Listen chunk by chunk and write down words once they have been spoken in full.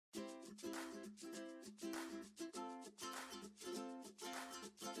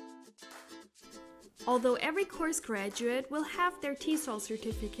Although every course graduate will have their TESOL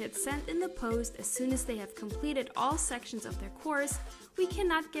certificate sent in the post as soon as they have completed all sections of their course, we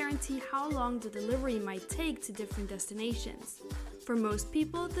cannot guarantee how long the delivery might take to different destinations. For most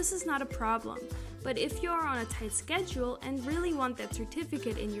people, this is not a problem, but if you are on a tight schedule and really want that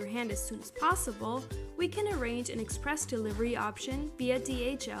certificate in your hand as soon as possible, we can arrange an express delivery option via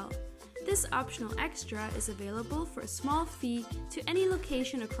DHL. This optional extra is available for a small fee to any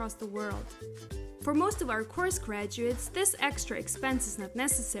location across the world. For most of our course graduates, this extra expense is not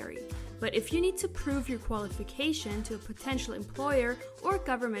necessary, but if you need to prove your qualification to a potential employer or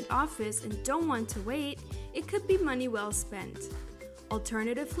government office and don't want to wait, it could be money well spent.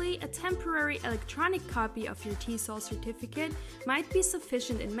 Alternatively, a temporary electronic copy of your TESOL certificate might be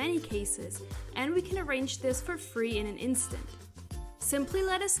sufficient in many cases, and we can arrange this for free in an instant. Simply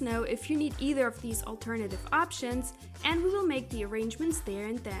let us know if you need either of these alternative options, and we will make the arrangements there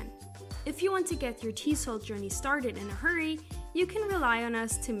and then. If you want to get your TESOL journey started in a hurry, you can rely on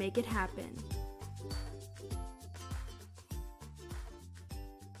us to make it happen.